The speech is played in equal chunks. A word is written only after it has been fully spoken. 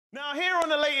Now, here on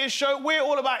the latest show, we're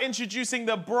all about introducing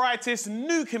the brightest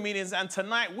new comedians, and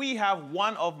tonight we have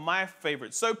one of my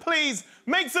favourites. So please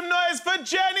make some noise for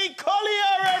Jenny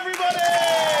Collier, everybody!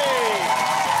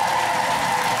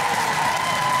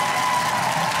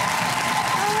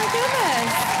 Oh my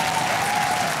goodness!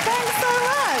 Thanks so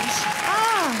much.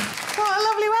 What a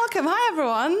lovely welcome. Hi,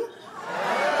 everyone.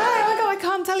 Hi, oh my God, I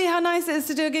can't tell you how nice it is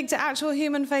to do a gig to actual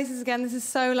human faces again. This is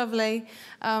so lovely.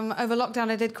 Over lockdown,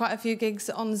 I did quite a few gigs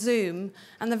on Zoom,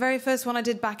 and the very first one I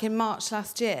did back in March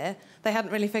last year, they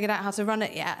hadn't really figured out how to run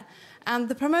it yet. And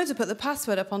the promoter put the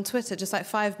password up on Twitter just like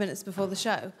 5 minutes before the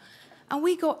show. And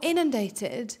we got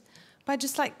inundated by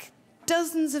just like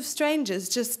dozens of strangers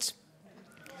just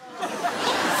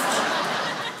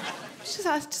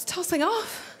tossing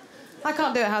off. I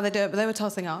can't do it how they do it, but they were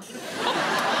tossing off. So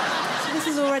this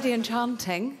is already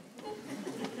enchanting,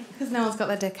 because no one's got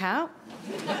their dick out.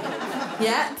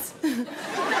 Yet.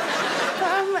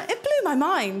 But, it blew my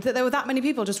mind that there were that many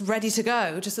people just ready to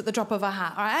go, just at the drop of a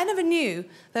hat. I never knew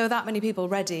there were that many people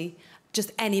ready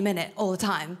just any minute, all the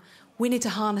time. We need to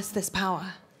harness this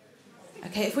power.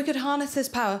 OK, if we could harness this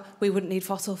power, we wouldn't need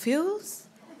fossil fuels.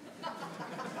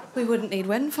 We wouldn't need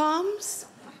wind farms.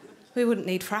 We wouldn't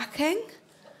need fracking.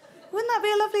 Wouldn't that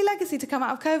be a lovely legacy to come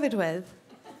out of COVID with?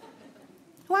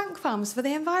 Wank farms for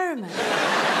the environment.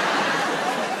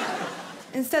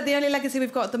 Instead, the only legacy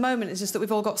we've got at the moment is just that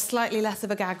we've all got slightly less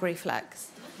of a gag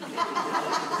reflex.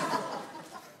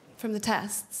 From the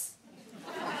tests.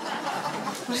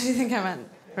 What did you think I meant?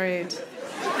 Rude.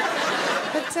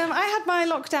 But I had my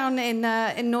lockdown in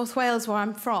North Wales, where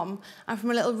I'm from. I'm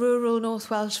from a little rural North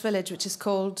Welsh village, which is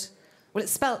called... Well,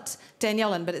 it's spelt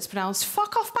Dainiolen, but it's pronounced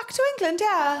fuck off back to England,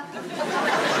 yeah.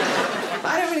 But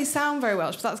I don't really sound very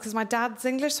Welsh, but that's because my dad's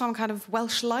English, so I'm kind of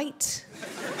Welsh light.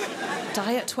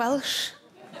 Diet Welsh.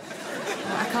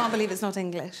 I can't believe it's not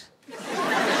English.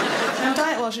 I'm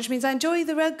Diet Welsh, which means I enjoy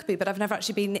the rugby, but I've never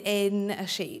actually been in a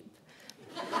sheep.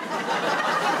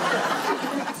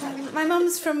 My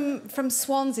mum's from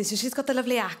Swansea, so she's got the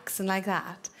lovely accent like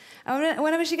that. And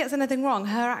whenever she gets anything wrong,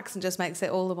 her accent just makes it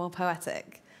all the more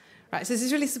poetic. Right, so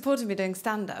she's really supported me doing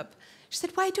stand-up. She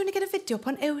said, why don't you get a video up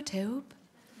on YouTube?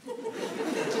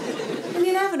 And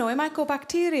you never know, it might go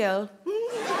bacterial.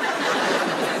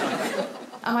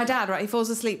 And my dad, right, he falls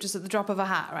asleep just at the drop of a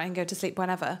hat, right, and go to sleep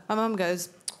whenever. My mum goes,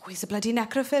 oh, he's a bloody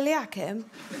necrophiliac, him.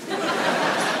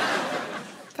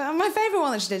 But my favourite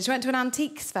one that she did, she went to an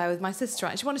antiques fair with my sister,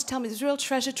 right, and she wanted to tell me this real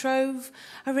treasure trove,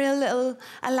 a real little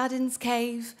Aladdin's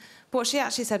cave. But what she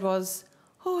actually said was,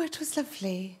 oh, it was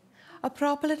lovely. A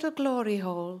proper little glory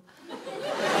hole.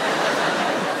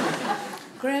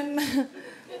 Grim.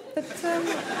 But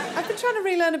I've been trying to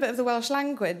relearn a bit of the Welsh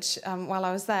language while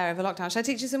I was there over lockdown. Should I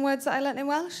teach you some words that I learnt in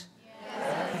Welsh?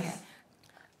 Yes. Okay.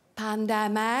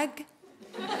 Pandemig.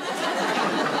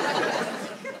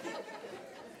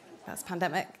 That's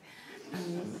pandemic.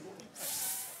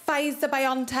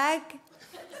 Pfizer-BioNTech.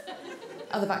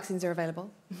 Other vaccines are available.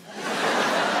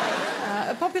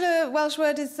 A popular Welsh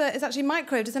word is actually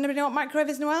microwave. Does anybody know what microwave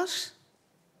is in Welsh?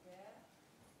 Yeah.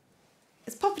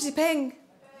 It's poppity ping.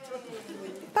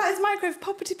 That is microwave,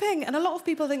 poppity ping. And a lot of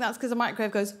people think that's because a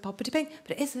microwave goes poppity ping,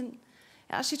 but it isn't.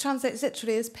 It actually translates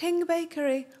literally as ping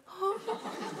bakery. Oh.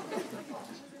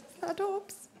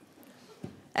 Adorbs.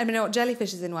 Anybody know what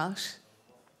jellyfish is in Welsh?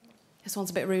 This one's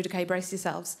a bit rude, OK, brace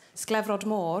yourselves. Sglefrod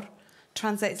môr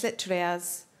translates literally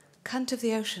as cunt of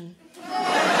the ocean.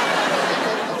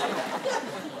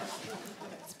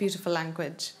 Beautiful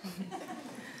language.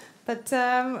 But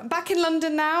back in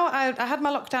London now, I had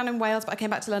my lockdown in Wales, but I came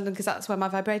back to London because that's where my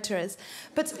vibrator is.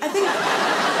 But I think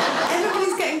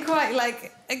everybody's getting quite,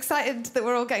 like, excited that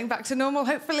we're all getting back to normal,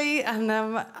 hopefully, and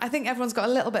I think everyone's got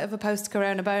a little bit of a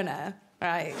post-corona boner,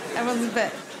 right? Everyone's a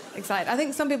bit excited. I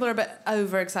think some people are a bit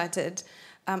overexcited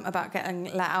about getting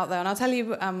let out, though, and I'll tell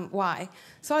you why.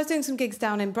 So I was doing some gigs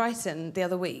down in Brighton the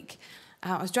other week.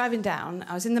 I was driving down,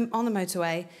 I was on the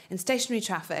motorway, in stationary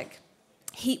traffic,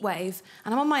 heat wave,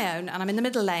 and I'm on my own, and I'm in the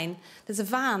middle lane. There's a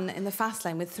van in the fast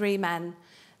lane with 3 men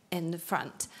in the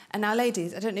front. And now,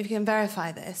 ladies, I don't know if you can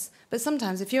verify this, but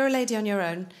sometimes if you're a lady on your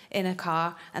own in a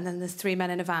car and then there's 3 men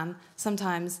in a van,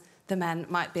 sometimes the men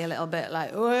might be a little bit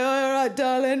like, oh, all right,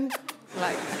 darling.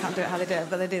 Like, I can't do it how they do it,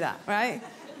 but they do that, right?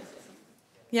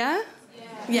 Yeah?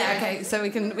 Yeah, OK, so we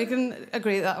can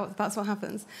agree that that's what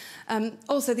happens.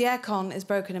 Also, the aircon is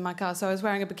broken in my car, so I was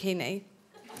wearing a bikini.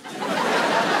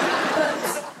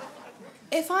 But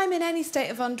if I'm in any state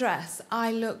of undress,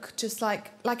 I look just like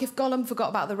if Gollum forgot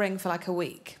about the ring for, like, a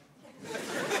week.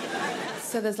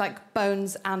 So there's, like,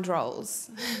 bones and rolls.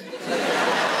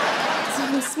 So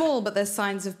I'm small, but there's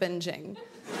signs of binging.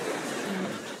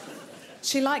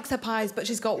 she likes her pies, but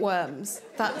she's got worms.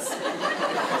 That's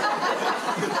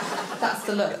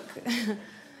the look.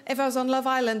 If I was on Love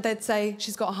Island, they'd say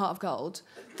she's got a heart of gold.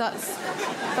 That's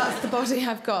the body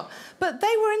I've got. But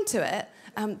they were into it,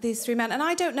 these three men, and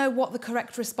I don't know what the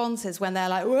correct response is when they're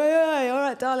like, "Way, all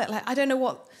right, darling." Like, I don't know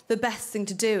what the best thing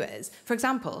to do is. For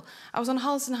example, I was on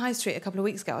Harleston High Street a couple of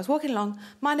weeks ago. I was walking along,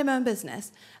 minding my own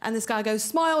business, and this guy goes,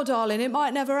 "Smile, darling, it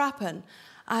might never happen."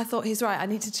 I thought, he's right, I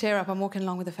need to cheer up. I'm walking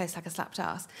along with a face like a slapped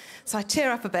ass. So I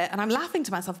cheer up a bit, and I'm laughing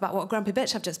to myself about what a grumpy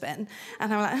bitch I've just been.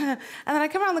 And I'm like, and then I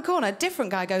come around the corner, a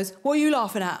different guy goes, "What are you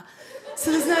laughing at?"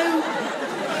 So there's no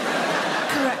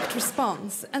correct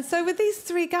response. And so with these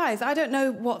three guys, I don't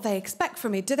know what they expect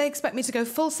from me. Do they expect me to go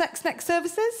full sex next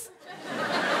services?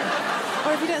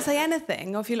 Or if you don't say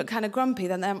anything, or if you look kind of grumpy,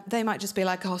 then they might just be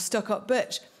like, "Oh, stuck-up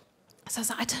bitch." So I was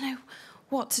like, I don't know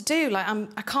what to do. Like,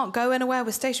 I can't go anywhere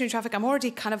with stationary traffic. I'm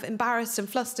already kind of embarrassed and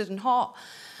flustered and hot.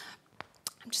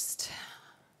 I'm just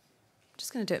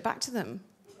going to do it back to them.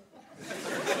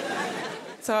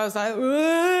 So I was like, do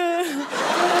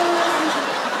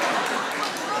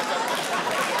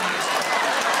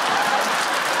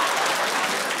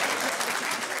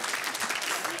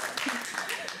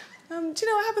you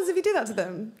know what happens if you do that to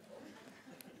them?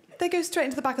 They go straight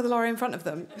into the back of the lorry in front of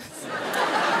them. It's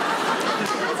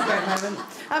a great moment.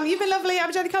 You've been lovely.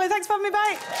 I'm Jenny Collier. Thanks for having me.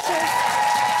 Bye. Cheers.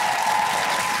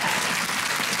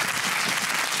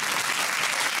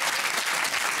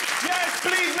 Yes,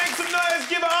 please make some noise.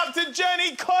 Give it up to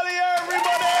Jenny Collier,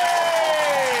 everybody!